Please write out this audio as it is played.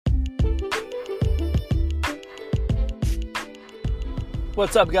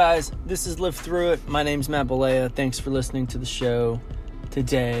What's up, guys? This is Live Through It. My name's Matt Balea. Thanks for listening to the show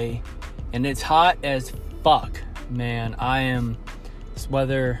today. And it's hot as fuck, man. This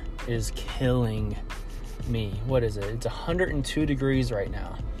weather is killing me. What is it? It's 102 degrees right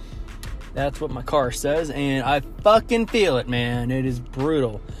now. That's what my car says, and I fucking feel it, man. It is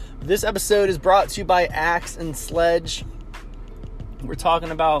brutal. This episode is brought to you by Axe and Sledge. We're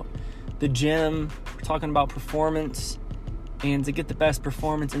talking about the gym. We're talking about performance. And to get the best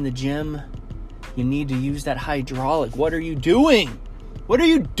performance in the gym, you need to use that hydraulic. What are you doing? What are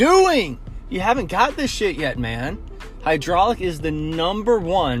you doing? You haven't got this shit yet, man. Hydraulic is the number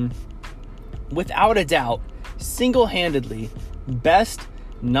one, without a doubt, single-handedly, best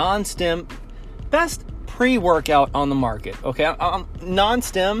non-stim, best pre-workout on the market. Okay,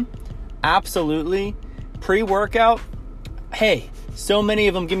 non-stim, absolutely. Pre-workout, hey, so many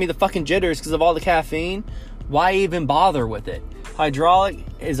of them give me the fucking jitters because of all the caffeine. Why even bother with it? Hydraulic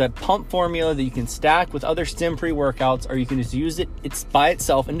is a pump formula that you can stack with other stim pre-workouts, or you can just use it by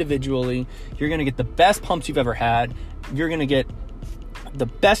itself individually. You're going to get the best pumps you've ever had. You're going to get the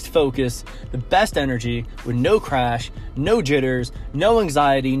best focus, the best energy with no crash, no jitters, no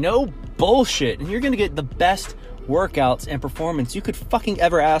anxiety, no bullshit. And you're going to get the best workouts and performance you could fucking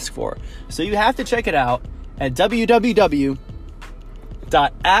ever ask for. So you have to check it out at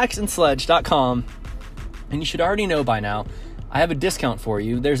www.axeandsledge.com. And you should already know by now, I have a discount for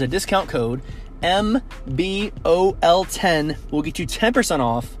you. There's a discount code, MBOL10, will get you 10%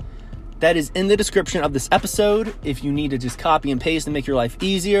 off. That is in the description of this episode. If you need to just copy and paste and make your life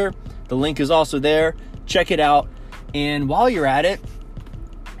easier, the link is also there. Check it out. And while you're at it,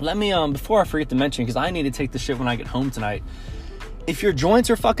 let me, before I forget to mention, because I need to take this shit when I get home tonight. If your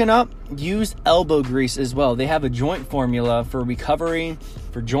joints are fucking up, use elbow grease as well. They have a joint formula for recovery,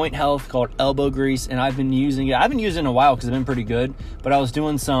 for joint health called elbow grease, and I've been using it. I haven't used it in a while because it's been pretty good, but I was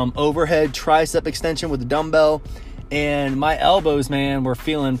doing some overhead tricep extension with a dumbbell, and my elbows, man, were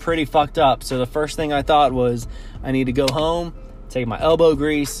feeling pretty fucked up. So the first thing I thought was I need to go home, take my elbow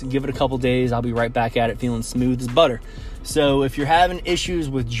grease, give it a couple days. I'll be right back at it feeling smooth as butter. So if you're having issues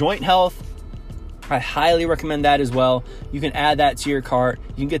with joint health, I highly recommend that as well. You can add that to your cart.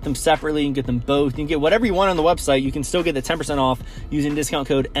 You can get them separately. You can get them both. You can get whatever you want on the website. You can still get the 10% off using discount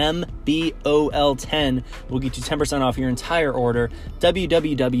code MBOL10. We'll get you 10% off your entire order.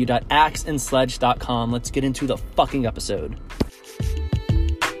 www.axeandsledge.com. Let's get into the fucking episode.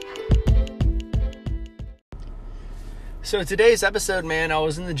 So today's episode, man, I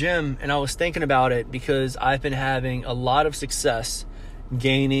was in the gym and I was thinking about it because I've been having a lot of success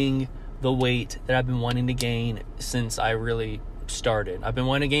gaining the weight that I've been wanting to gain since I really started. I've been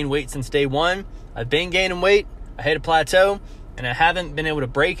wanting to gain weight since day one. I've been gaining weight. I hit a plateau and I haven't been able to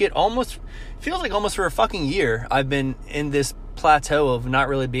break it. Feels like almost for a fucking year I've been in this plateau of not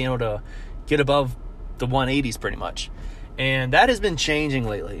really being able to get above the 180s pretty much. And that has been changing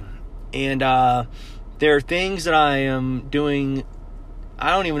lately. And there are things that I am doing. I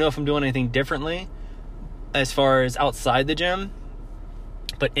don't even know if I'm doing anything differently as far as outside the gym.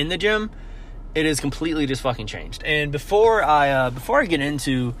 But in the gym, it is completely just fucking changed. And before I get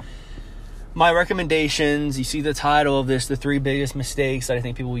into my recommendations, you see the title of this, the 3 biggest mistakes that I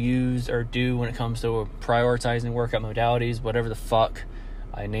think people use or do when it comes to prioritizing workout modalities, whatever the fuck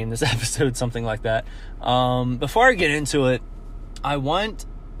I named this episode, something like that. Before I get into it, I want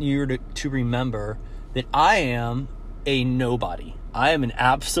you to remember that I am a nobody. I am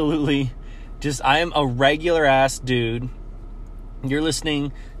I am a regular ass dude. You're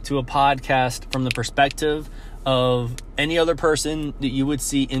listening to a podcast from the perspective of any other person that you would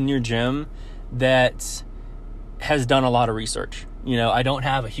see in your gym that has done a lot of research. You know, I don't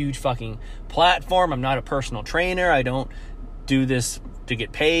have a huge fucking platform. I'm not a personal trainer. I don't do this to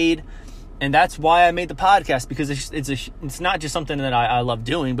get paid. And that's why I made the podcast, because it's not just something that I love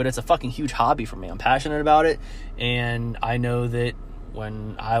doing, but it's a fucking huge hobby for me. I'm passionate about it. And I know that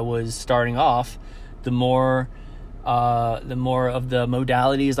when I was starting off, the more of the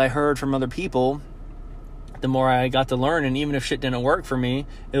modalities I heard from other people, the more I got to learn. And even if shit didn't work for me,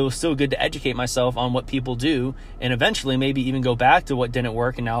 it was still good to educate myself on what people do and eventually maybe even go back to what didn't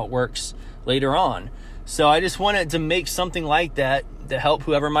work and now it works later on. So I just wanted to make something like that to help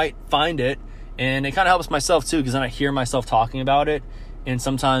whoever might find it. And it kind of helps myself too, because then I hear myself talking about it. And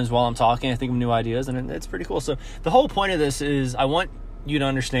sometimes while I'm talking, I think of new ideas, and it's pretty cool. So the whole point of this is I want you to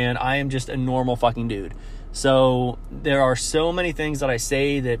understand I am just a normal fucking dude. So there are so many things that I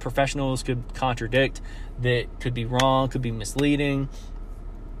say that professionals could contradict, that could be wrong, could be misleading.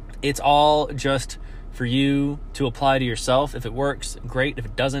 It's all just for you to apply to yourself. If it works, great. If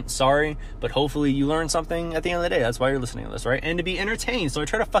it doesn't, sorry. But hopefully you learn something at the end of the day. That's why you're listening to this, right? And to be entertained. So I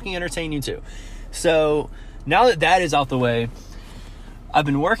try to fucking entertain you too. So now that that is out the way, I've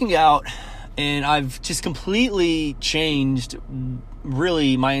been working out and I've just completely changed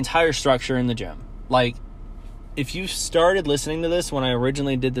really my entire structure in the gym. Like, if you started listening to this when I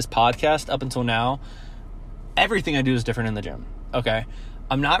originally did this podcast up until now, everything I do is different in the gym, okay?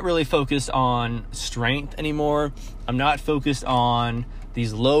 I'm not really focused on strength anymore. I'm not focused on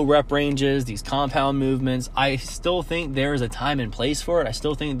these low rep ranges, these compound movements. I still think there is a time and place for it. I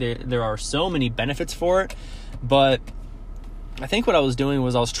still think there are so many benefits for it. But I think what I was doing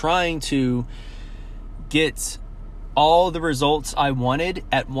was I was trying to get all the results I wanted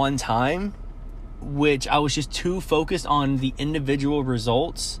at one time, which I was just too focused on the individual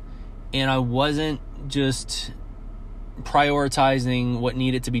results, and I wasn't just prioritizing what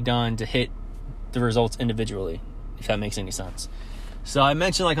needed to be done to hit the results individually, if that makes any sense. So I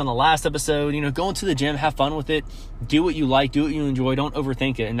mentioned, like on the last episode, go into the gym, have fun with it, do what you like, do what you enjoy, don't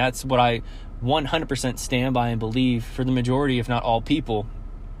overthink it. And that's what I 100% stand by and believe for the majority, if not all people.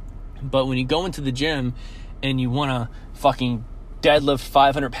 But when you go into the gym and you want to fucking deadlift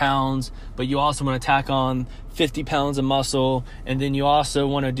 500 pounds, but you also want to tack on 50 pounds of muscle, and then you also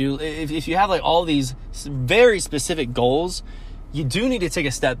want to do, if you have like all these very specific goals, you do need to take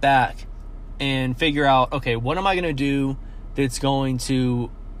a step back and figure out, okay, what am I going to do that's going to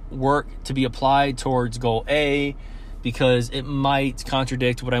work to be applied towards goal A, because it might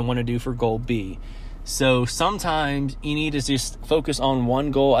contradict what I want to do for goal B. So sometimes you need to just focus on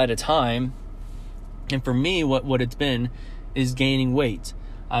one goal at a time. And for me, what it's been is gaining weight.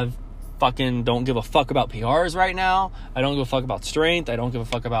 I've fucking don't give a fuck about PRs right now. I don't give a fuck about strength. I don't give a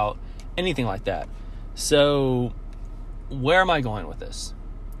fuck about anything like that. So where am I going with this?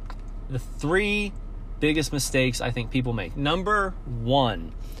 The 3 biggest mistakes I think people make. Number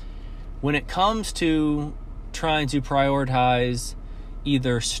 1, when it comes to trying to prioritize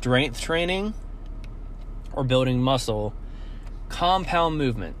either strength training or building muscle, compound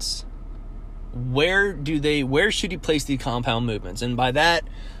movements. Where should you place the compound movements? And by that,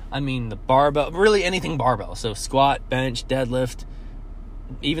 I mean the barbell, really anything barbell. So squat, bench, deadlift,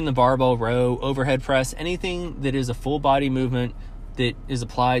 even the barbell row, overhead press, anything that is a full body movement that is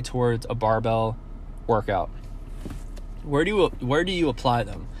applied towards a barbell workout. Where do you apply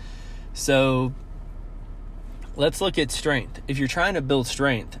them? So let's look at strength. If you're trying to build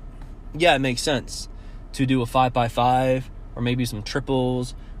strength, yeah, it makes sense to do a 5x5 or maybe some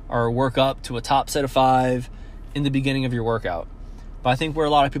triples, or work up to a top set of 5 in the beginning of your workout. But I think where a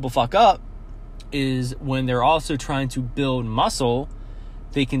lot of people fuck up is when they're also trying to build muscle,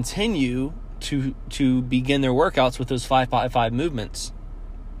 they continue to begin their workouts with those 5x5 movements.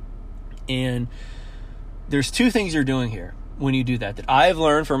 And there's 2 things you're doing here when you do that I've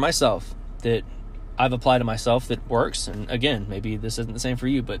learned for myself, that I've applied to myself, that works. And again, maybe this isn't the same for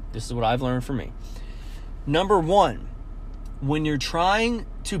you, but this is what I've learned for me. Number 1, when you're trying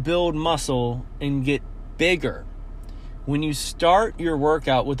to build muscle and get bigger, when you start your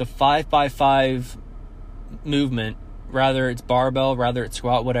workout with a 5x5 movement, rather it's barbell, rather it's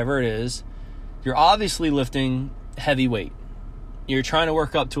squat, whatever it is, you're obviously lifting heavy weight. You're trying to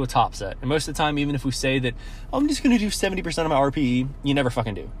work up to a top set. And most of the time, even if we say that, I'm just going to do 70% of my RPE, you never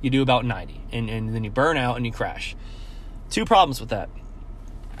fucking do. You do about 90. And then you burn out and you crash. 2 problems with that.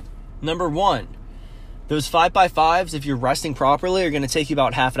 Number 1, those 5x5s, if you're resting properly, are going to take you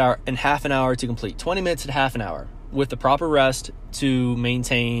about half an hour to complete. 20 minutes to half an hour with the proper rest to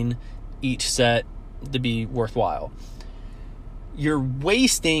maintain each set to be worthwhile. You're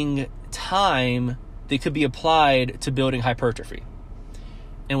wasting time that could be applied to building hypertrophy.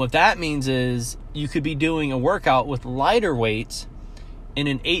 And what that means is you could be doing a workout with lighter weights in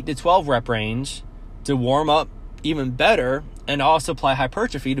an 8 to 12 rep range to warm up even better, and also apply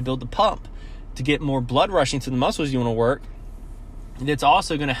hypertrophy to build the pump, to get more blood rushing to the muscles you want to work. And it's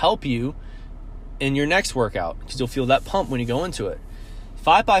also going to help you in your next workout, because you'll feel that pump when you go into it.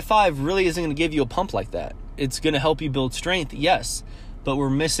 5x5 really isn't going to give you a pump like that. It's going to help you build strength, yes, but we're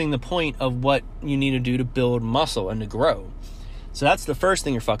missing the point of what you need to do to build muscle and to grow. So that's the first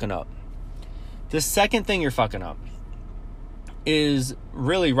thing you're fucking up. The second thing you're fucking up is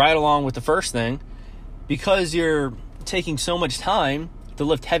really right along with the first thing, because you're taking so much time to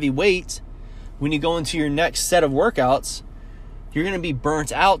lift heavy weights. When you go into your next set of workouts, you're going to be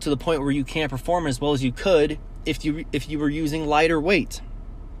burnt out to the point where you can't perform as well as you could if you were using lighter weight.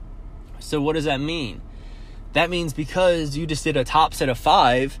 So what does that mean? That means because you just did a top set of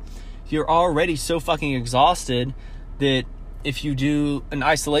 5, you're already so fucking exhausted that if you do an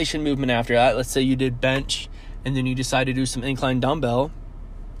isolation movement after that, let's say you did bench and then you decide to do some incline dumbbell,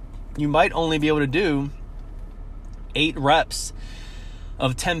 you might only be able to do 8 reps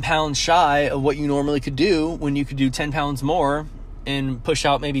of 10 pounds shy of what you normally could do, when you could do 10 pounds more and push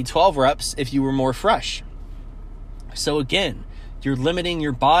out maybe 12 reps if you were more fresh. So again, you're limiting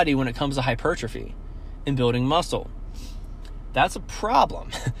your body when it comes to hypertrophy and building muscle. That's a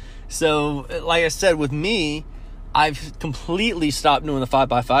problem. So like I said, with me, I've completely stopped doing the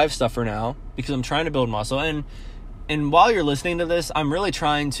 5x5 stuff for now because I'm trying to build muscle. And while you're listening to this, I'm really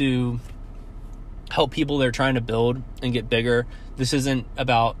trying to help people that are trying to build and get bigger. This isn't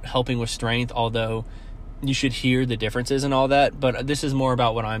about helping with strength, although you should hear the differences and all that, but this is more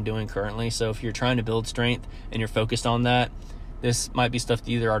about what I'm doing currently. So if you're trying to build strength and you're focused on that, this might be stuff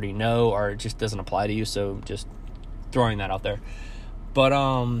that you either already know or it just doesn't apply to you. So just throwing that out there. But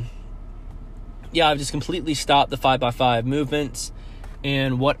yeah, I've just completely stopped the 5x5 movements.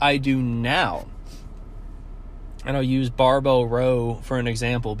 And what I do now, and I'll use barbell row for an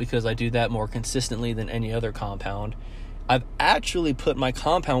example because I do that more consistently than any other compound. I've actually put my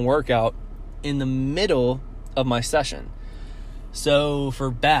compound workout in the middle of my session. So for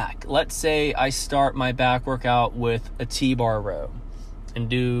back, let's say I start my back workout with a T-bar row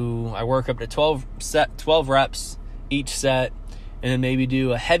and I work up to 12 reps each set, and then maybe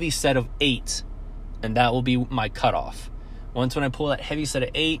do a heavy set of 8, and that will be my cutoff. Once when I pull that heavy set of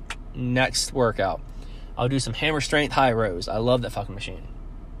 8, next workout, I'll do some hammer strength high rows. I love that fucking machine.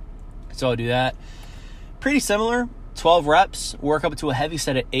 So I'll do that. Pretty similar, 12 reps, work up to a heavy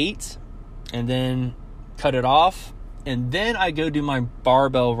set of 8, and then cut it off. And then I go do my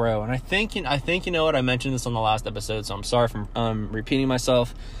barbell row. And I think you know what, I mentioned this on the last episode, so I'm sorry if I'm repeating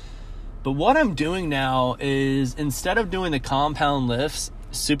myself. But what I'm doing now is, instead of doing the compound lifts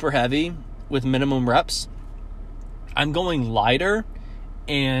super heavy with minimum reps, I'm going lighter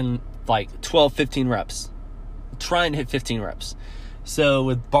and like 12, 15 reps. Trying to hit 15 reps. So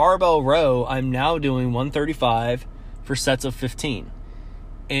with barbell row, I'm now doing 135 for sets of 15.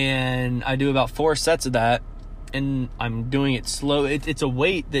 And I do about 4 sets of that, and I'm doing it slow. It's a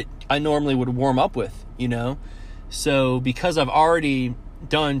weight that I normally would warm up with, you know? So because I've already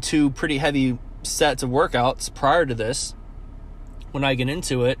done 2 pretty heavy sets of workouts prior to this, when I get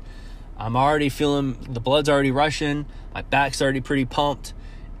into it, I'm already feeling the blood's already rushing, my back's already pretty pumped,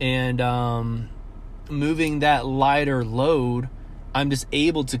 and moving that lighter load, I'm just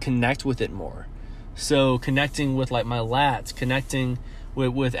able to connect with it more. So connecting with like my lats, connecting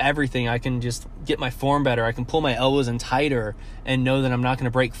with everything, I can just get my form better. I can pull my elbows in tighter and know that I'm not going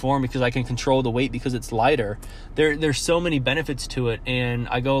to break form because I can control the weight because it's lighter. There's so many benefits to it, and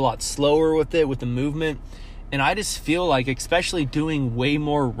I go a lot slower with it, with the movement. And I just feel like, especially doing way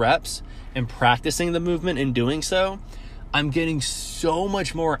more reps and practicing the movement and doing so, I'm getting so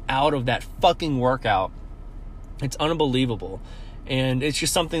much more out of that fucking workout. It's unbelievable. And it's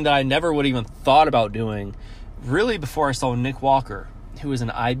just something that I never would even thought about doing really before I saw Nick Walker, who is an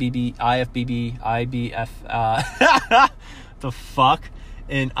IFBB, the fuck?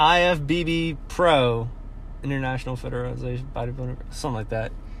 An IFBB Pro, International Federation Bodybuilding, something like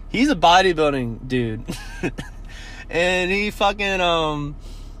that. He's a bodybuilding dude. And he fucking,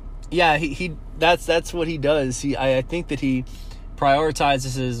 yeah, he that's what he does. I think that he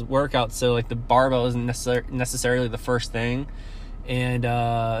prioritizes his workouts, so like the barbell isn't necessarily the first thing. And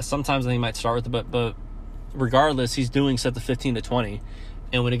sometimes he might start with it, but regardless, he's doing sets of 15 to 20.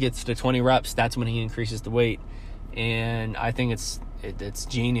 And when it gets to 20 reps, that's when he increases the weight. And I think it's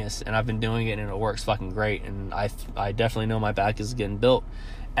genius. And I've been doing it, and it works fucking great. And I definitely know my back is getting built.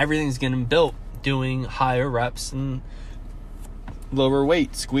 Everything's getting built doing higher reps and lower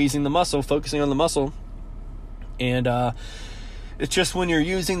weight, squeezing the muscle, focusing on the muscle. And it's just when you're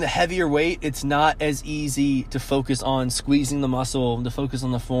using the heavier weight, it's not as easy to focus on squeezing the muscle, to focus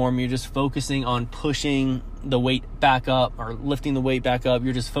on the form. You're just focusing on pushing the weight back up or lifting the weight back up.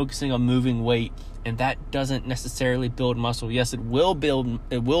 You're just focusing on moving weight, and that doesn't necessarily build muscle. Yes, it will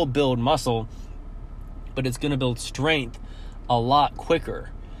build muscle, but it's going to build strength a lot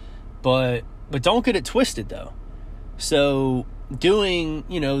quicker. But don't get it twisted though. So doing,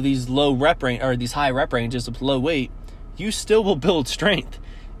 these low rep range or these high rep ranges with low weight, you still will build strength.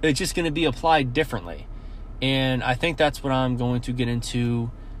 It's just going to be applied differently. And I think that's what I'm going to get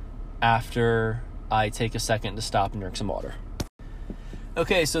into after I take a second to stop and drink some water.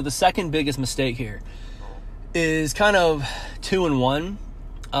 Okay, so the second biggest mistake here is kind of 2 in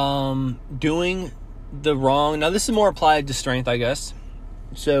 1. Doing the wrong... Now, this is more applied to strength, I guess.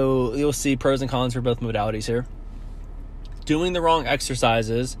 So you'll see pros and cons for both modalities here. Doing the wrong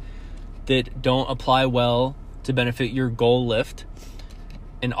exercises that don't apply well to to benefit your goal lift,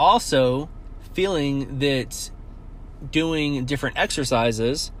 and also feeling that doing different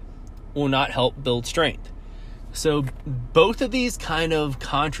exercises will not help build strength. So both of these kind of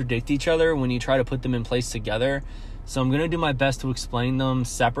contradict each other when you try to put them in place together. So I'm going to do my best to explain them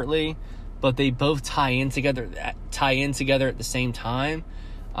separately, but they both tie in together at the same time.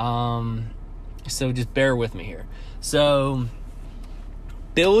 So just bear with me here. So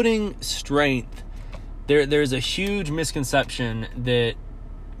building strength, there's a huge misconception that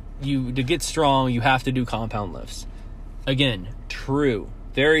to get strong, you have to do compound lifts. Again, true.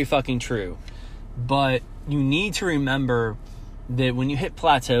 Very fucking true. But you need to remember that when you hit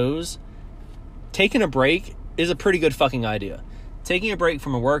plateaus, taking a break is a pretty good fucking idea. Taking a break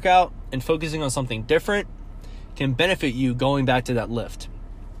from a workout and focusing on something different can benefit you going back to that lift.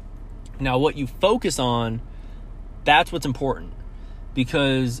 Now, what you focus on, that's what's important,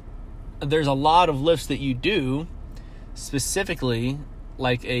 because there's a lot of lifts that you do, specifically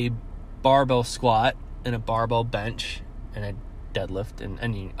like a barbell squat and a barbell bench and a deadlift and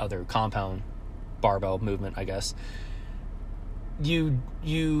any other compound barbell movement, I guess. You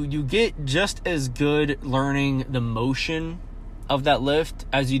get just as good learning the motion of that lift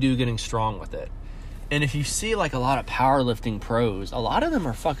as you do getting strong with it. And if you see like a lot of powerlifting pros, a lot of them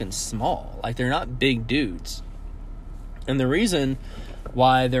are fucking small. Like, they're not big dudes. And the reason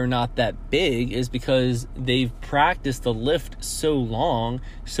why they're not that big is because they've practiced the lift so long,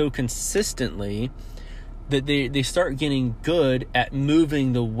 so consistently, that they start getting good at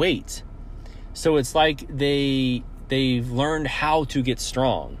moving the weight. So it's like they've learned how to get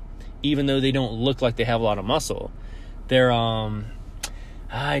strong, even though they don't look like they have a lot of muscle. They're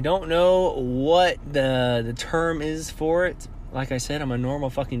I don't know what the term is for it. Like I said, I'm a normal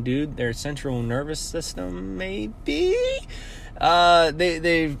fucking dude. Their central nervous system, maybe.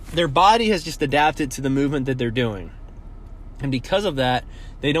 Their body has just adapted to the movement that they're doing, and because of that,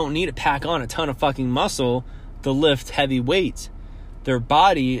 they don't need to pack on a ton of fucking muscle to lift heavy weights. Their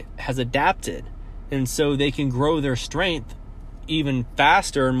body has adapted, and so they can grow their strength even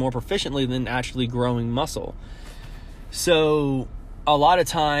faster and more proficiently than actually growing muscle. So a lot of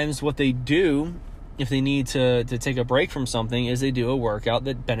times what they do, if they need to take a break from something, is they do a workout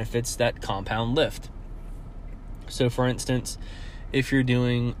that benefits that compound lift. So for instance, if you're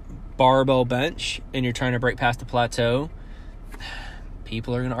doing barbell bench and you're trying to break past the plateau,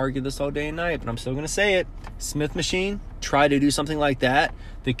 people are going to argue this all day and night, but I'm still going to say it. Smith machine, try to do something like that.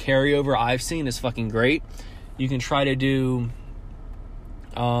 The carryover I've seen is fucking great. You can try to do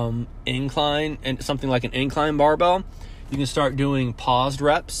incline, and something like an incline barbell. You can start doing paused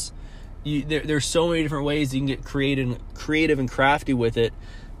reps. There's so many different ways you can get creative and crafty with it,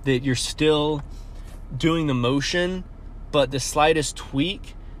 that you're still doing the motion, but the slightest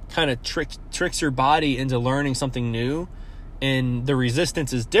tweak kind of tricks your body into learning something new, and the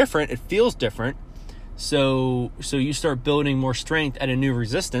resistance is different. It feels different. So you start building more strength at a new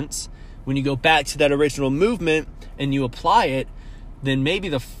resistance. When you go back to that original movement and you apply it, then maybe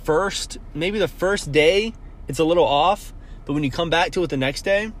the first day it's a little off, but when you come back to it the next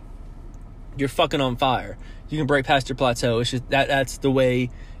day, you're fucking on fire. You can break past your plateau. It's just that's the way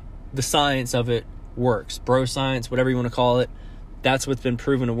the science of it works. Bro science, whatever you want to call it. That's what's been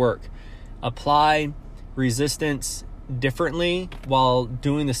proven to work. Apply resistance differently while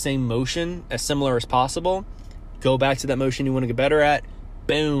doing the same motion as similar as possible. Go back to that motion you want to get better at.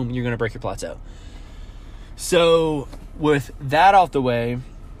 Boom, you're going to break your plateau. So with that out the way,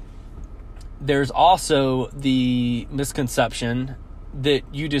 there's also the misconception that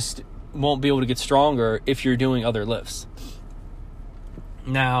you just won't be able to get stronger if you're doing other lifts.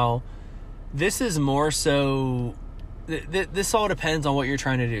 Now, this is more so, this all depends on what you're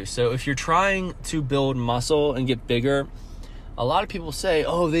trying to do. So if you're trying to build muscle and get bigger, a lot of people say,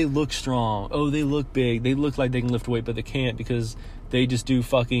 oh, they look strong. Oh, they look big. They look like they can lift weight, but they can't because they just do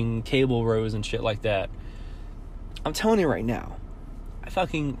fucking cable rows and shit like that. I'm telling you right now, I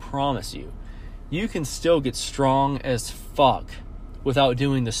fucking promise you, you can still get strong as fuck without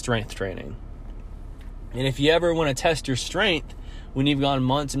doing the strength training. And if you ever want to test your strength when you've gone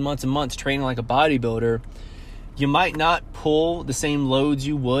months and months and months training like a bodybuilder, you might not pull the same loads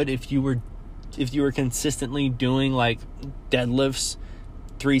you would if you were consistently doing like deadlifts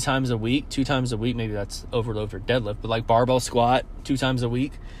 3 times a week, 2 times a week. Maybe that's overload for deadlift, but like barbell squat 2 times a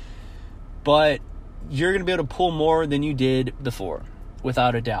week. But you're going to be able to pull more than you did before,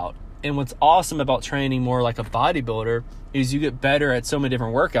 without a doubt. And what's awesome about training more like a bodybuilder is you get better at so many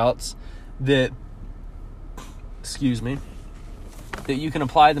different workouts that, that you can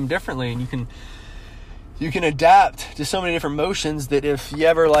apply them differently, and you can adapt to so many different motions that if you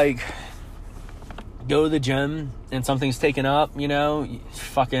ever like go to the gym and something's taken up, you know,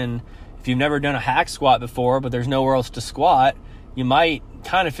 if you've never done a hack squat before, but there's nowhere else to squat, you might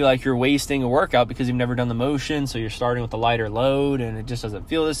kind of feel like you're wasting a workout because you've never done the motion. So you're starting with a lighter load and it just doesn't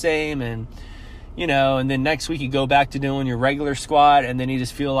feel the same. And, you know, and then next week you go back to doing your regular squat, and then you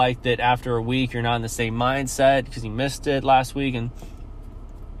just feel like that after a week you're not in the same mindset because you missed it last week. And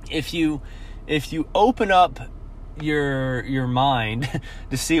if you open up your mind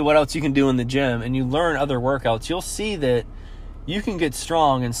to see what else you can do in the gym and you learn other workouts, you'll see that you can get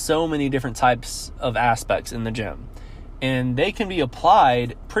strong in so many different types of aspects in the gym, and they can be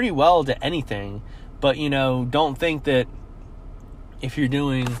applied pretty well to anything. But, you know, don't think that if you're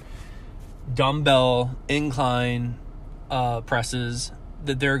doing dumbbell incline presses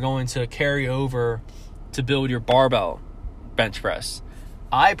that they're going to carry over to build your barbell bench press.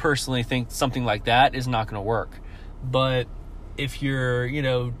 I personally think something like that is not going to work. But if you're, you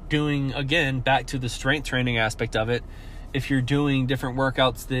know, doing, again, back to the strength training aspect of it, if you're doing different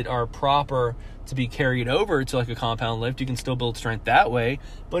workouts that are proper to be carried over to like a compound lift, you can still build strength that way.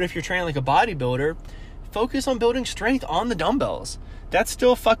 But if you're training like a bodybuilder, focus on building strength on the dumbbells. That's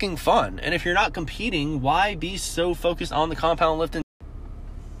still fucking fun. And if you're not competing, why be so focused on the compound lift?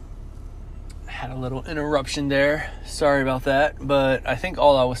 Had a little interruption there. Sorry about that. But I think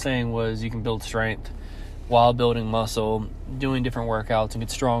all I was saying was you can build strength while building muscle, doing different workouts, and get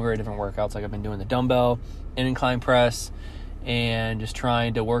stronger at different workouts. Like I've been doing the dumbbell and incline press, and just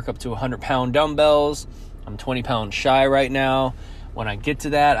trying to work up to 100-pound dumbbells. I'm 20 pounds shy right now. When I get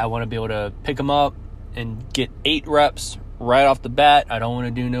to that, I want to be able to pick them up and get 8 reps right off the bat. I don't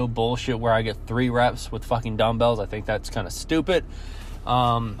want to do no bullshit where I get 3 reps with fucking dumbbells. I think that's kind of stupid.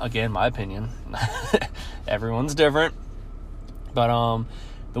 Again, my opinion. Everyone's different. But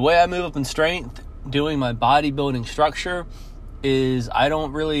the way I move up in strength, doing my bodybuilding structure, is I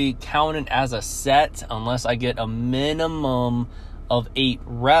don't really count it as a set unless I get a minimum of 8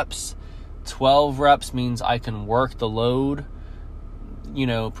 reps. 12 reps means I can work the load, you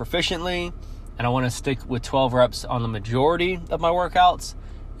know, proficiently, and I want to stick with 12 reps on the majority of my workouts.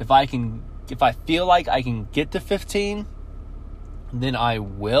 If I feel like I can get to 15, then I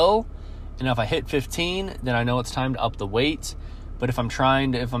will. And if I hit 15, then I know it's time to up the weight. But if I'm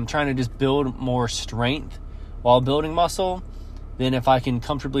trying to just build more strength while building muscle, then if I can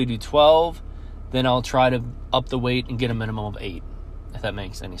comfortably do 12, then I'll try to up the weight and get a minimum of 8, if that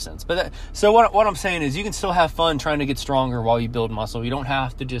makes any sense. But so what I'm saying is you can still have fun trying to get stronger while you build muscle. You don't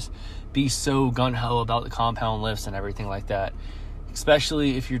have to just be so gung-ho about the compound lifts and everything like that,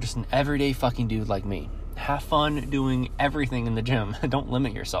 especially if you're just an everyday fucking dude like me. Have fun doing everything in the gym. Don't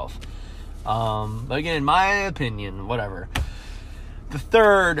limit yourself. But again, my opinion, whatever. The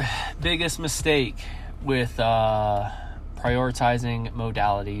third biggest mistake with prioritizing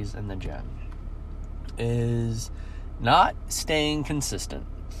modalities in the gym is not staying consistent.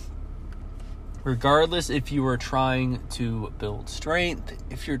 Regardless if you are trying to build strength,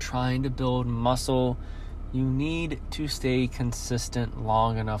 if you're trying to build muscle, you need to stay consistent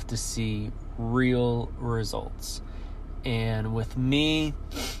long enough to see real results. And with me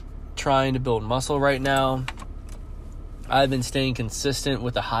trying to build muscle right now, I've been staying consistent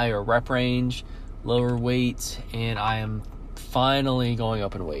with a higher rep range, lower weight, and I am finally going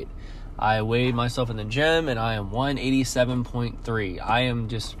up in weight. I weighed myself in the gym and I am 187.3. I am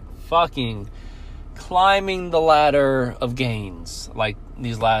just fucking climbing the ladder of gains like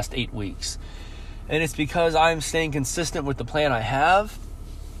these last 8 weeks. And it's because I'm staying consistent with the plan I have.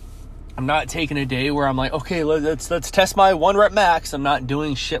 I'm not taking a day where I'm like, okay, let's test my 1 rep max. I'm not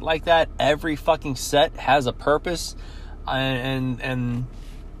doing shit like that. Every fucking set has a purpose, and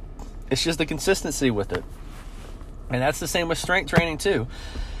it's just the consistency with it. And that's the same with strength training too.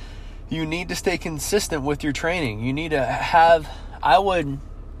 You need to stay consistent with your training. You need to have,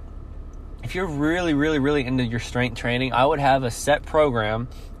 if you're really, really, really into your strength training, I would have a set program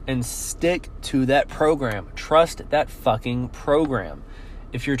and stick to that program. Trust that fucking program.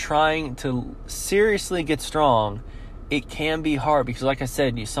 If you're trying to seriously get strong, it can be hard because, like I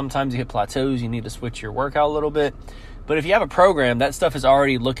said, sometimes you hit plateaus. You need to switch your workout a little bit. But if you have a program, that stuff is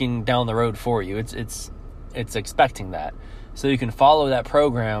already looking down the road for you. It's expecting that. So you can follow that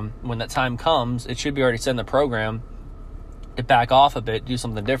program. When that time comes, it should be already set in the program. Get back off a bit, do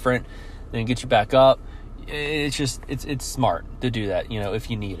something different, then get you back up. It's smart to do that, if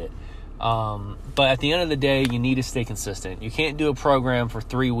you need it. But at the end of the day, you need to stay consistent. You can't do a program for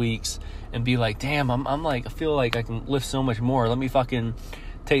 3 weeks and be like, damn, I feel like I can lift so much more. Let me fucking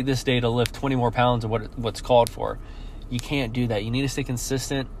take this day to lift 20 more pounds of what's called for. You can't do that. You need to stay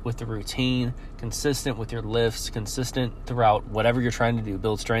consistent with the routine, consistent with your lifts, consistent throughout whatever you're trying to do.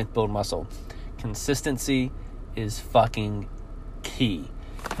 Build strength, build muscle. Consistency is fucking key.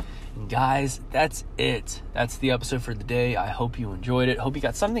 And guys, that's it. That's the episode for the day. I hope you enjoyed it. Hope you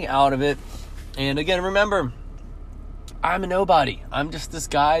got something out of it. And again, remember, I'm a nobody. I'm just this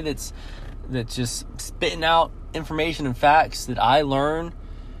guy that's just spitting out information and facts that I learn,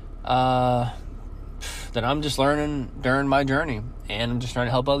 that I'm just learning during my journey. And I'm just trying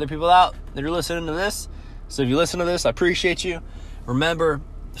to help other people out that are listening to this. So if you listen to this, I appreciate you. Remember,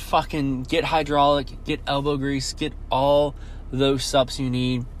 fucking get hydraulic, get elbow grease, get all those subs you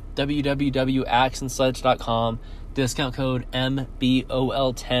need. www.axonsledge.com, discount code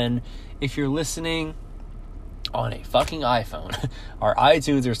MBOL10. If you're listening on a fucking iPhone or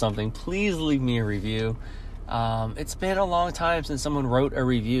iTunes or something, please leave me a review. It's been a long time since someone wrote a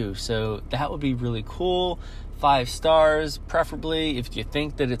review, so that would be really cool. 5 stars, preferably. If you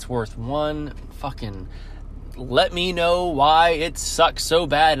think that it's worth 1, fucking let me know why it sucks so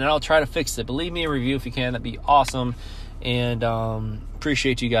bad, and I'll try to fix it. But leave me a review if you can. That'd be awesome. And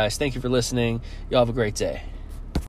appreciate you guys. Thank you for listening. Y'all have a great day.